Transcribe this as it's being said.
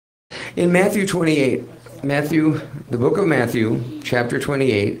In Matthew 28, the book of Matthew, chapter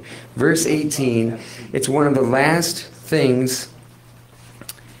 28, verse 18, it's one of the last things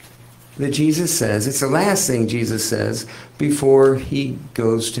that Jesus says. It's the last thing Jesus says before he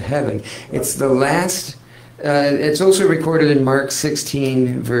goes to heaven. It's the last. It's also recorded in Mark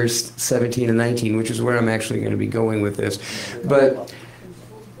 16, verse 17 and 19, which is where I'm actually going to be going with this. But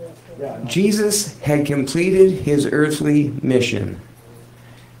Jesus had completed his earthly mission,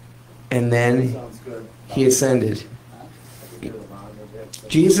 and then he ascended.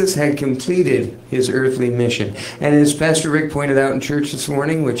 Jesus had completed his earthly mission. And as Pastor Rick pointed out in church this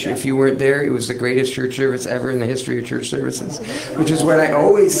morning, which if you weren't there, it was the greatest church service ever in the history of church services, which is what I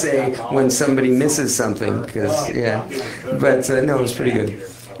always say when somebody misses something, because, But no, it was pretty good.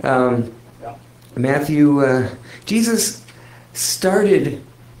 Jesus started,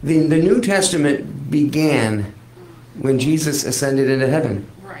 the New Testament began when Jesus ascended into heaven.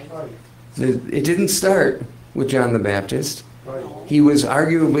 Right. It didn't start with John the Baptist. He was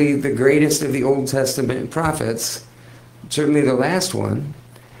arguably the greatest of the Old Testament prophets, certainly the last one.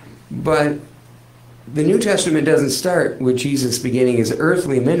 But the New Testament doesn't start with Jesus beginning his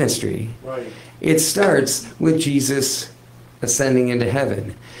earthly ministry. It starts with Jesus ascending into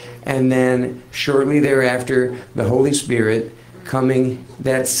heaven. And then shortly thereafter, the Holy Spirit coming,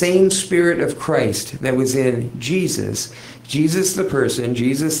 that same Spirit of Christ that was in Jesus, Jesus the person,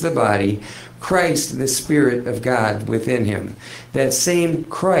 Jesus the body, Christ the Spirit of God within him. That same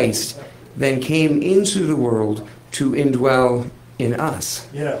Christ then came into the world to indwell in us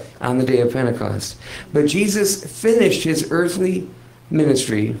on the day of Pentecost. But Jesus finished his earthly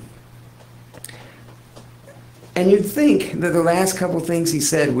ministry, and you'd think that the last couple things he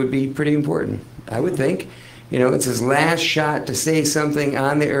said would be pretty important. I would think. It's his last shot to say something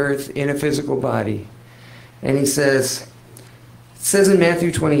on the earth in a physical body. And he says, it says in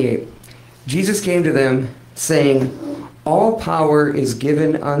Matthew 28, Jesus came to them saying, "All power is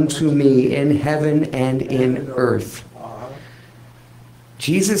given unto me in heaven and in earth."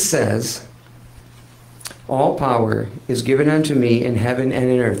 Jesus says, all power is given unto me in heaven and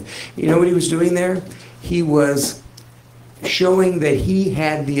in earth. You know what he was doing there? He was showing that he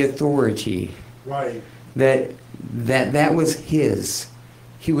had the authority. Right. That was his.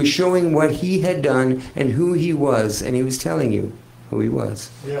 He was showing what he had done and who he was, and he was telling you who he was.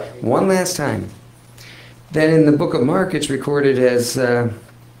 Yeah. One last time. Then in the book of Mark, it's recorded as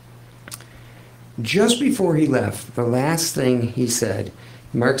just before he left, the last thing he said,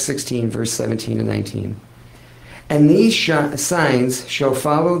 Mark 16, verse 17 and 19. "And these signs shall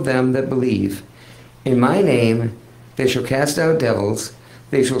follow them that believe. In my name they shall cast out devils,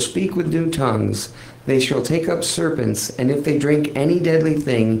 they shall speak with new tongues, they shall take up serpents, and if they drink any deadly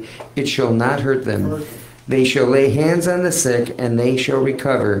thing, it shall not hurt them. They shall lay hands on the sick, and they shall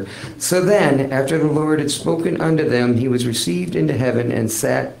recover." So then, after the Lord had spoken unto them, he was received into heaven and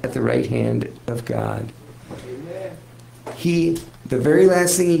sat at the right hand of God. The very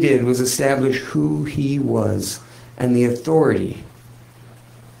last thing he did was establish who he was and the authority.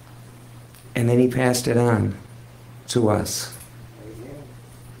 And then he passed it on to us.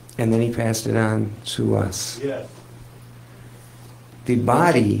 And then he passed it on to us. Yes. The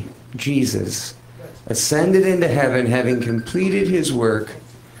body, Jesus, ascended into heaven having completed his work,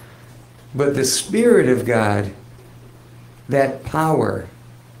 but the Spirit of God, that power,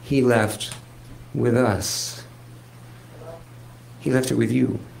 he left with us. He left it with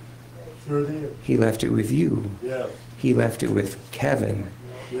you. Sure did. He left it with you. Yes. He left it with Kevin.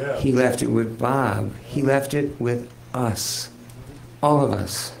 Yes. He left it with Bob. He left it with us. All of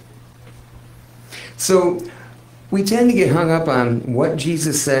us. So we tend to get hung up on what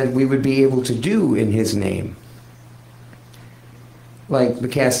Jesus said we would be able to do in his name. Like the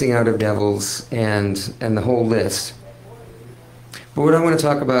casting out of devils and the whole list. But what I want to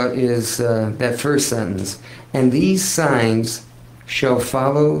talk about is that first sentence. "And these signs shall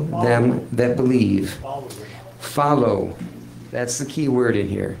follow them that believe." Follow. That's the key word in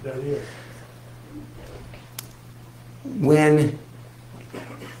here. That is. When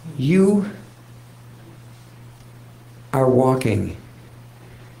you are walking,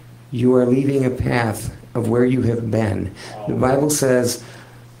 you are leaving a path of where you have been. The Bible says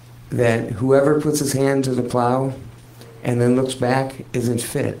that whoever puts his hand to the plow and then looks back isn't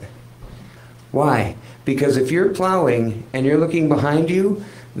fit. Why? Because if you're plowing and you're looking behind you,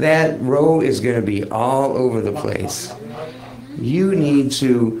 that row is going to be all over the place. You need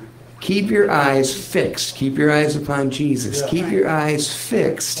to keep your eyes fixed. Keep your eyes upon Jesus. Keep your eyes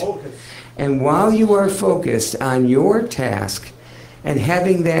fixed. And while you are focused on your task and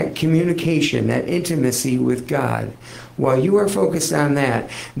having that communication, that intimacy with God, while you are focused on that,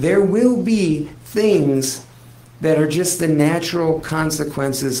 there will be things that are just the natural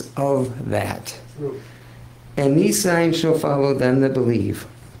consequences of that. And these signs shall follow them that believe.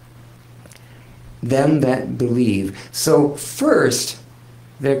 Them that believe. So first,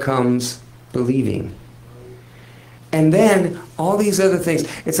 there comes believing. And then all these other things.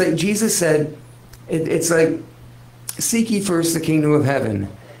 It's like Jesus said, it's like, seek ye first the kingdom of heaven,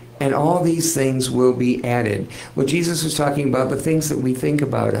 and all these things will be added. What Jesus was talking about, the things that we think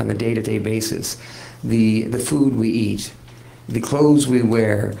about on a day-to-day basis, the food we eat, the clothes we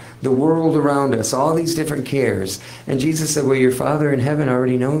wear, the world around us, all these different cares. And Jesus said, well, your Father in heaven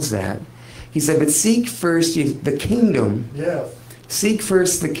already knows that. He said, but seek first the kingdom. Yeah. Seek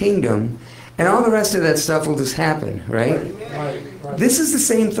first the kingdom, and all the rest of that stuff will just happen, right? Right. This is the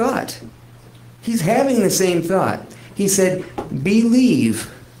same thought. He's having the same thought. He said, believe.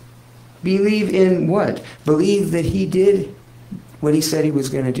 Believe in what? Believe that he did what he said he was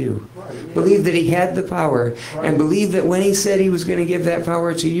going to do. Right. Believe that he had the power. Right. And believe that when he said he was going to give that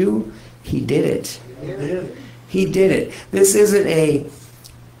power to you, he did it. Yeah. He did it. This isn't a,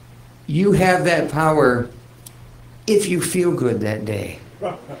 you have that power if you feel good that day.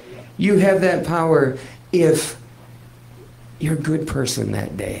 You have that power if you're a good person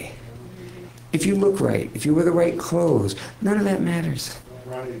that day. If you look right, if you wear the right clothes, none of that matters.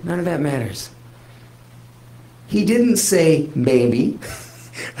 None of that matters. He didn't say maybe.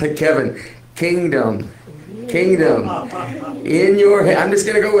 Like Kevin, kingdom, kingdom, in your head. I'm just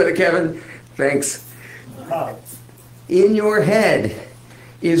going to go with it, Kevin. Thanks. In your head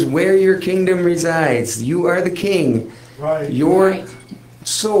is where your kingdom resides. You are the king. Right. Your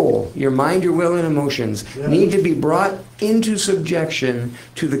soul, your mind, your will, and emotions need to be brought into subjection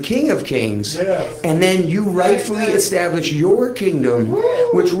to the King of Kings. Yes. And then you rightfully establish your kingdom,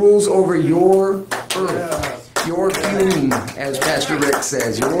 which rules over your earth, your fume, as Pastor Rick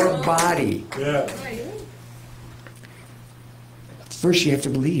says, your body. First, you have to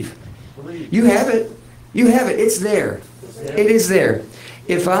believe. You have it. You have it. It's there. It is there.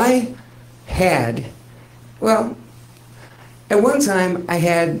 If I had, well, at one time I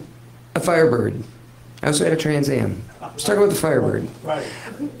had a Firebird. I also had a Trans Am. Let's talk about the Firebird. Right.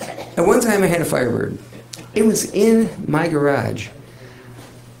 At one time I had a Firebird. It was in my garage.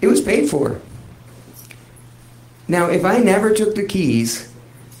 It was paid for. Now, if I never took the keys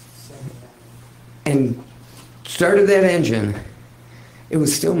and started that engine, it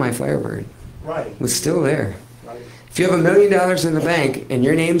was still my Firebird. Right. It was still there. Right. If you have $1 million in the bank and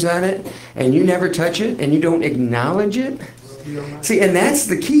your name's on it and you never touch it and you don't acknowledge it, see, and that's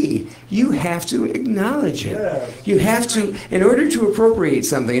the key. You have to acknowledge it. Yeah. You have to, in order to appropriate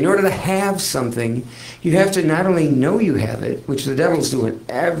something, in order to have something, you have to not only know you have it, which the devil's doing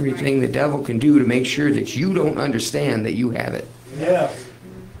everything the devil can do to make sure that you don't understand that you have it. Yeah.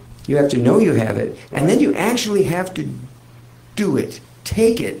 You have to know you have it, and then you actually have to do it,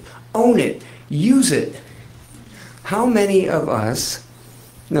 take it, own it, use it. How many of us,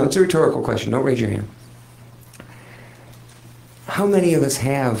 no, it's a rhetorical question, don't raise your hand. How many of us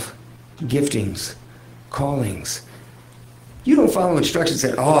have giftings, callings? You don't follow instructions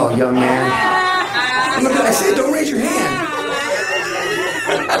and say, oh, young man. I said, don't raise your hand.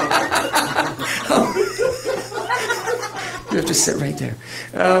 You have to sit right there.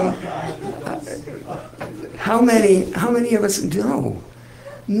 How many of us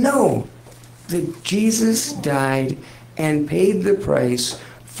know that Jesus died and paid the price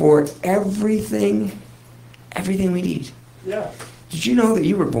for everything we need? Yeah. Did you know that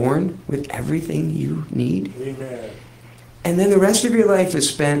you were born with everything you need? Amen. And then the rest of your life is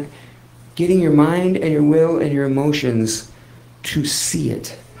spent getting your mind and your will and your emotions to see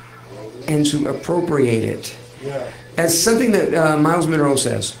it and to appropriate it. Yeah. As something that Miles Monroe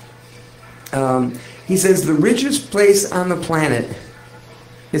says. He says, the richest place on the planet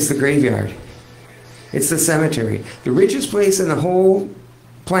is the graveyard. It's the cemetery. The richest place in the whole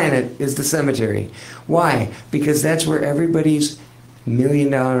planet is the cemetery. Why? Because that's where everybody's $1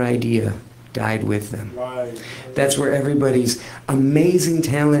 million idea died with them. Right. That's where everybody's amazing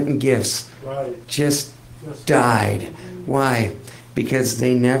talent and gifts just died. Why? Because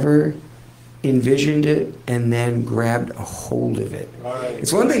they never envisioned it and then grabbed a hold of it. Right.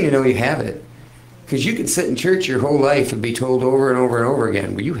 It's one thing to know you have it. Because you could sit in church your whole life and be told over and over and over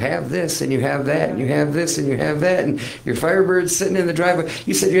again, well, you have this and you have that and you have this and you have that, and your Firebird's sitting in the driveway.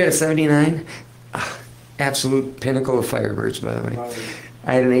 You said you had a 79? Absolute pinnacle of Firebirds, by the way.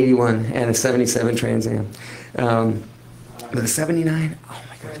 I had an 81 and a 77 Trans Am. But a 79? Oh,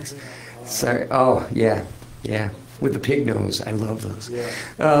 my goodness. Sorry. Oh, yeah. with the pig nose. I love those.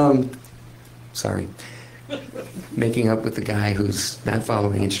 Yeah. Sorry. Making up with the guy who's not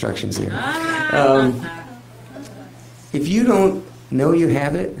following instructions here. If you don't know you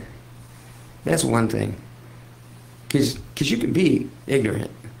have it, that's one thing. Because you can be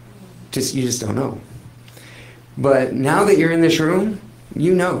ignorant. You just don't know. But now that you're in this room,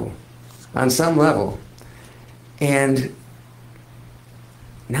 you know on some level. And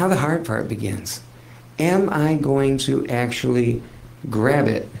now the hard part begins. Am I going to actually grab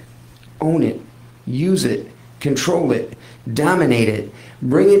it, own it, use it, control it, dominate it,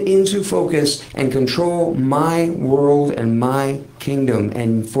 bring it into focus, and control my world and my kingdom?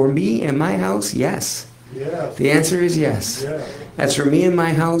 And for me and my house, yes. Yeah. The answer is yes. Yeah. As for me and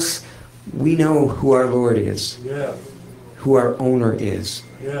my house, we know who our Lord is, Yeah. who our owner is.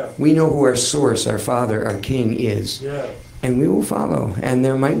 Yeah. We know who our source, our Father, our King is. Yeah. And we will follow. And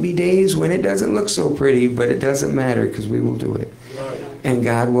there might be days when it doesn't look so pretty, but it doesn't matter because we will do it. Right. And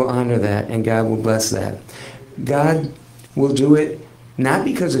God will honor that, and God will bless that. God will do it not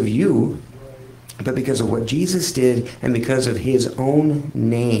because of you, but because of what Jesus did and because of his own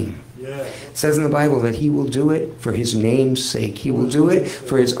name. Yeah. It says in the Bible that he will do it for his name's sake. He will do it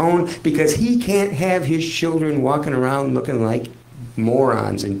for his own, because he can't have his children walking around looking like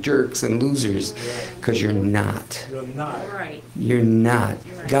morons and jerks and losers, because you're not. You're not. Right. You're not.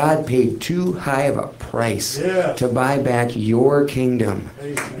 You're right. God paid too high of a price Yeah. to buy back your kingdom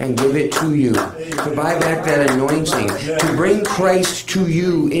and give it to you, to buy back that anointing, to bring Christ to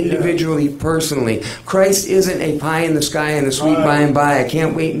you individually, personally. Christ isn't a pie in the sky and the sweet by and by. I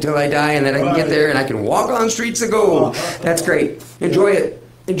can't wait until I die and then I can get there and I can walk on streets of gold. That's great. Enjoy it.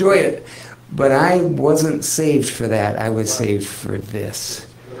 Enjoy it. But I wasn't saved for that. I was saved for this.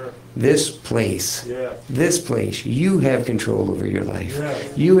 This place. Yeah. This place. You have control over your life. Yeah.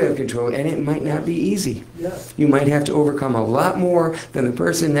 You have control, and it might not be easy. Yeah. You might have to overcome a lot more than the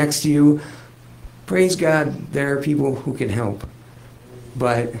person next to you. Praise God, there are people who can help.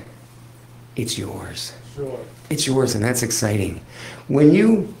 But it's yours. Sure. It's yours, and that's exciting. When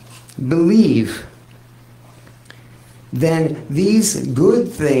you believe, then these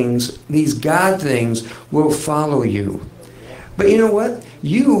good things, these God things, will follow you. But you know what?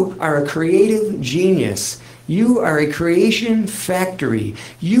 You are a creative genius. You are a creation factory.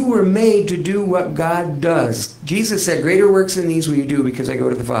 You were made to do what God does. Jesus said, "Greater works than these will you do, because I go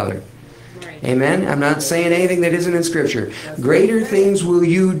to the Father." Right. Amen? I'm not saying anything that isn't in Scripture. Greater things will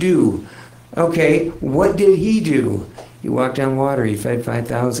you do. Okay, what did he do? He walked on water. He fed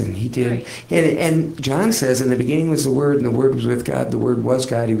 5,000. He did. Right. And John says, in the beginning was the Word, and the Word was with God. The Word was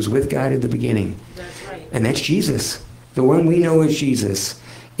God. He was with God at the beginning. That's right. And that's Jesus. The one we know is Jesus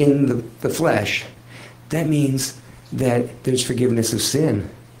in the flesh. That means that there's forgiveness of sin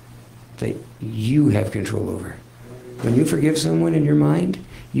that you have control over. When you forgive someone in your mind,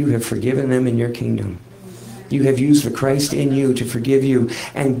 you have forgiven them in your kingdom. You have used the Christ in you to forgive you.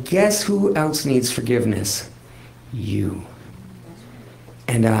 And guess who else needs forgiveness? You.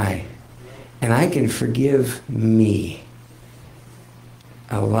 And I. And I can forgive me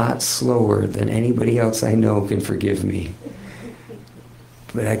a lot slower than anybody else I know can forgive me.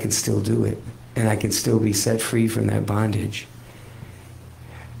 But I can still do it. And I can still be set free from that bondage.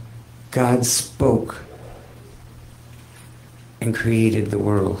 God spoke and created the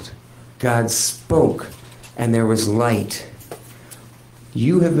world. God spoke and there was light.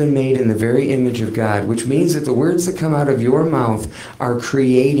 You have been made in the very image of God, which means that the words that come out of your mouth are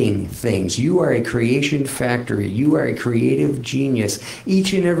creating things. You are a creation factory. You are a creative genius.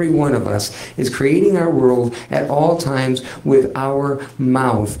 Each and every one of us is creating our world at all times with our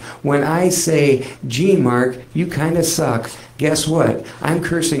mouth. When I say, "Gee, Mark, you kind of suck," guess what? I'm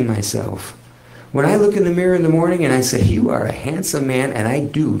cursing myself. When I look in the mirror in the morning and I say, "You are a handsome man," and I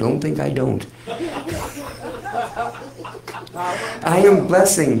do, don't think I don't. I am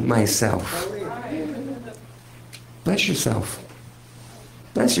blessing myself. Bless yourself.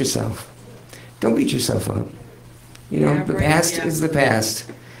 Bless yourself. Don't beat yourself up. You know, the past is the past.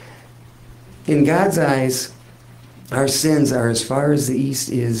 In God's eyes, our sins are as far as the east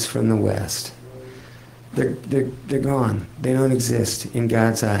is from the west. They're gone. They don't exist in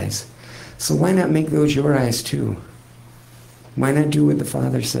God's eyes. So why not make those your eyes too? Why not do what the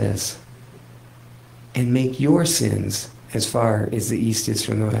Father says? And make your sins as far as the east is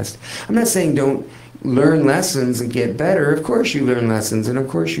from the west. I'm not saying don't learn lessons and get better. Of course you learn lessons, and of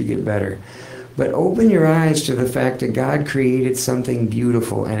course you get better. But open your eyes to the fact that God created something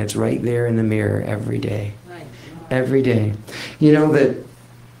beautiful, and it's right there in the mirror every day. Right. Every day. You know that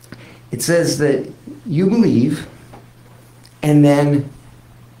it says that you believe, and then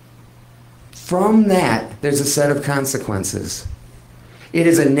from that, there's a set of consequences. It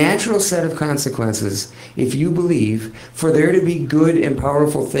is a natural set of consequences, if you believe, for there to be good and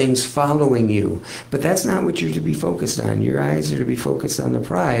powerful things following you. But that's not what you're to be focused on. Your eyes are to be focused on the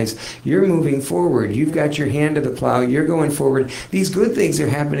prize. You're moving forward. You've got your hand to the plow. You're going forward. These good things are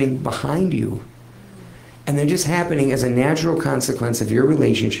happening behind you. And they're just happening as a natural consequence of your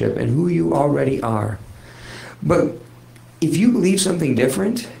relationship and who you already are. But if you believe something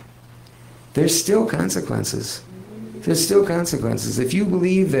different, there's still consequences. There's still consequences. If you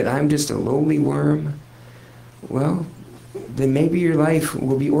believe that I'm just a lowly worm, well, then maybe your life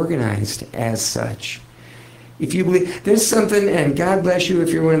will be organized as such. If you believe, there's something, and God bless you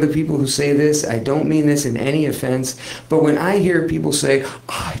if you're one of the people who say this, I don't mean this in any offense, but when I hear people say,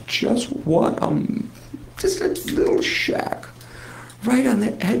 I just want just a little shack right on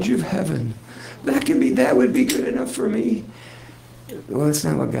the edge of heaven, that would be good enough for me. Well, that's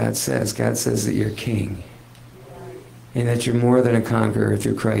not what God says. God says that you're king. And that you're more than a conqueror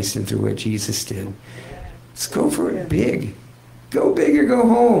through Christ and through what Jesus did. Let's go for it big. Go big or go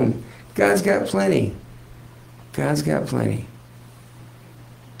home. God's got plenty. God's got plenty.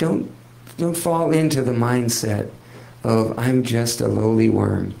 Don't fall into the mindset of I'm just a lowly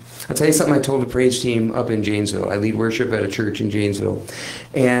worm. I'll tell you something I told the praise team up in Janesville. I lead worship at a church in Janesville.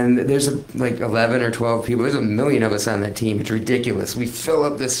 And there's like 11 or 12 people. There's a million of us on that team. It's ridiculous. We fill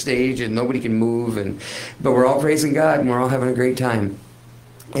up this stage and nobody can move. But we're all praising God and we're all having a great time.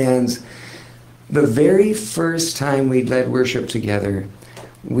 And the very first time we led worship together,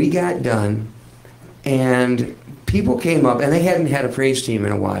 we got done and people came up, and they hadn't had a praise team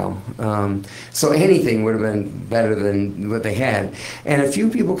in a while. So anything would have been better than what they had. And a few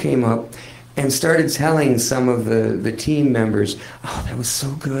people came up and started telling some of the team members, oh, that was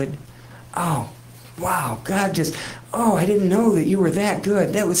so good. Oh, wow, God I didn't know that you were that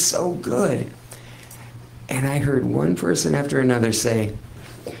good. That was so good. And I heard one person after another say,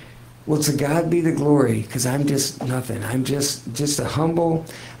 well, to God be the glory, because I'm just nothing. I'm just a humble,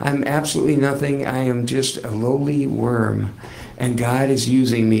 I'm absolutely nothing. I am just a lowly worm, and God is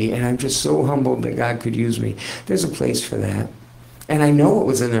using me, and I'm just so humbled that God could use me. There's a place for that. And I know what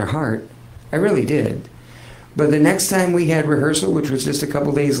was in their heart. I really did. But the next time we had rehearsal, which was just a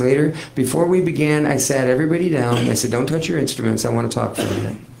couple days later, before we began, I sat everybody down. I said, don't touch your instruments. I want to talk for a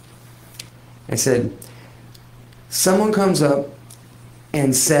minute. I said, someone comes up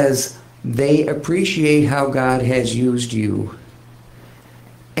and says they appreciate how God has used you.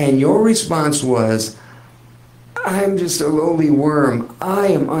 And your response was, I'm just a lowly worm. I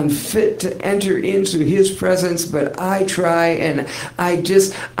am unfit to enter into his presence, but I try and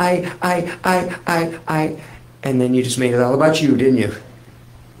and then you just made it all about you, didn't you?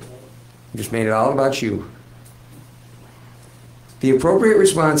 You just made it all about you. The appropriate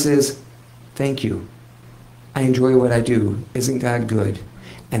response is, thank you. I enjoy what I do. Isn't God good?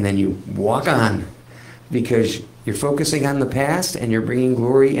 And then you walk on because you're focusing on the past and you're bringing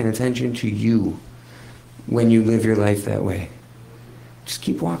glory and attention to you when you live your life that way. Just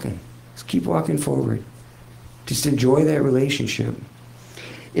keep walking. Just keep walking forward. Just enjoy that relationship.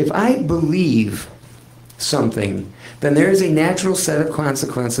 If I believe something, then there is a natural set of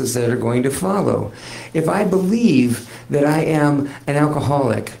consequences that are going to follow. If I believe that I am an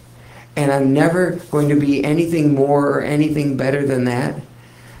alcoholic, and I'm never going to be anything more or anything better than that,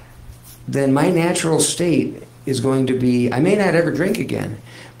 then my natural state is going to be, I may not ever drink again,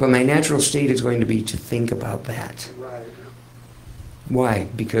 but my natural state is going to be to think about that. Right. Why?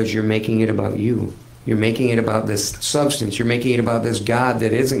 Because you're making it about you. You're making it about this substance. You're making it about this God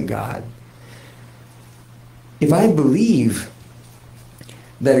that isn't God. If I believe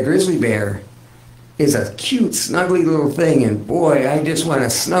that a grizzly bear is a cute, snuggly little thing, and boy, I just want to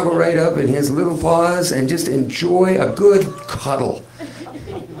snuggle right up in his little paws and just enjoy a good cuddle.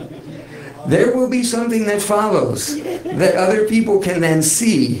 There will be something that follows that other people can then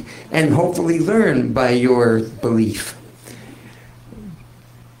see and hopefully learn by your belief.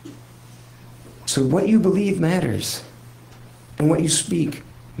 So what you believe matters, and what you speak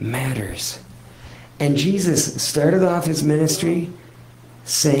matters. And Jesus started off his ministry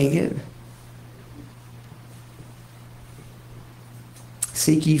saying it.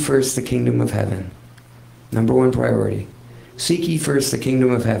 Seek ye first the kingdom of heaven. Number one priority. Seek ye first the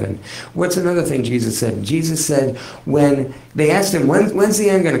kingdom of heaven. What's another thing Jesus said? Jesus said, when they asked him, when's the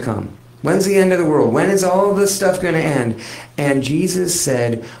end going to come? When's the end of the world? When is all this stuff going to end? And Jesus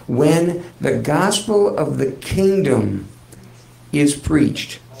said, when the gospel of the kingdom is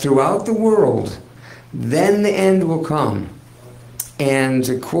preached throughout the world, then the end will come. And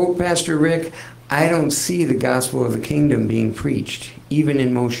to quote Pastor Rick, I don't see the gospel of the kingdom being preached, even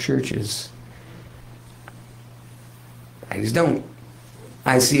in most churches. I just don't.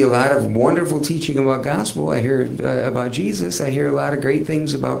 I see a lot of wonderful teaching about gospel. I hear about Jesus. I hear a lot of great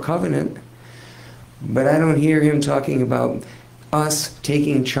things about covenant. But I don't hear him talking about us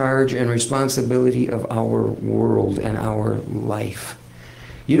taking charge and responsibility of our world and our life.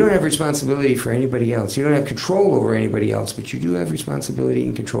 You don't have responsibility for anybody else. You don't have control over anybody else, but you do have responsibility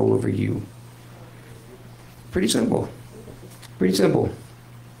and control over you. Pretty simple. Pretty simple.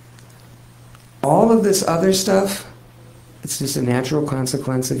 All of this other stuff, it's just a natural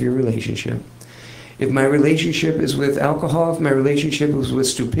consequence of your relationship. If my relationship is with alcohol, if my relationship is with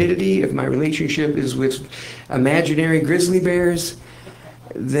stupidity, if my relationship is with imaginary grizzly bears,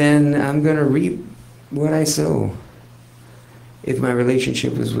 then I'm going to reap what I sow. If my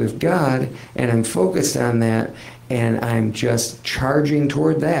relationship is with God and I'm focused on that and I'm just charging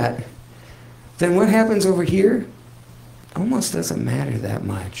toward that, then what happens over here almost doesn't matter that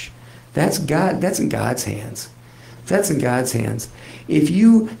much. That's God. That's in God's hands. That's in God's hands. If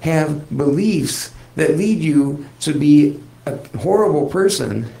you have beliefs that lead you to be a horrible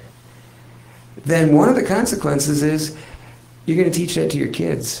person, then one of the consequences is you're going to teach that to your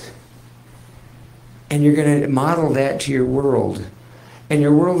kids. And you're going to model that to your world. And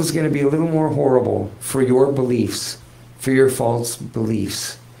your world is going to be a little more horrible for your beliefs, for your false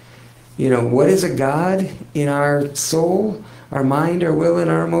beliefs. You know, what is a God in our soul, our mind, our will, and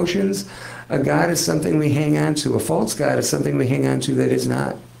our emotions? A God is something we hang on to. A false God is something we hang on to that is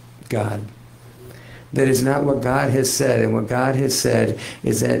not God. That is not what God has said. And what God has said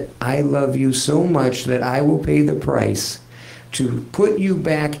is that I love you so much that I will pay the price to put you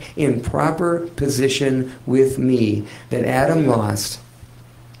back in proper position with me that Adam lost,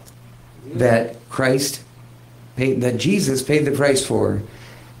 that Christ paid, that Jesus paid the price for.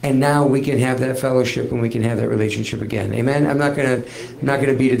 And now we can have that fellowship and we can have that relationship again. Amen? I'm not gonna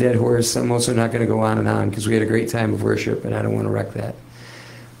beat a dead horse. I'm also not going to go on and on because we had a great time of worship and I don't want to wreck that.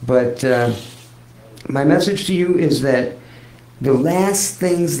 But my message to you is that the last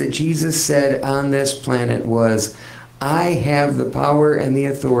things that Jesus said on this planet was, I have the power and the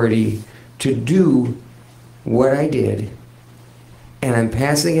authority to do what I did. And I'm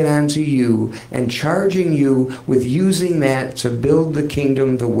passing it on to you and charging you with using that to build the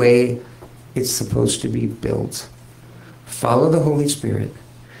kingdom the way it's supposed to be built. Follow the Holy Spirit.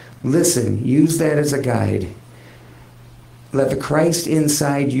 Listen, use that as a guide. Let the Christ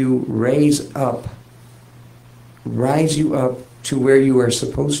inside you rise you up to where you are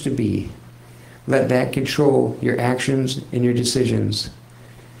supposed to be. Let that control your actions and your decisions.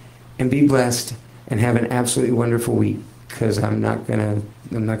 And be blessed and have an absolutely wonderful week. Because I'm not gonna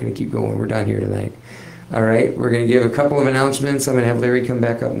keep going. We're done here tonight. All right, we're gonna give a couple of announcements. I'm gonna have Larry come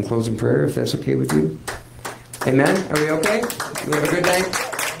back up and close in prayer, if that's okay with you. Amen. Are we okay? We have a good night.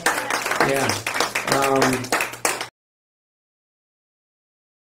 Yeah.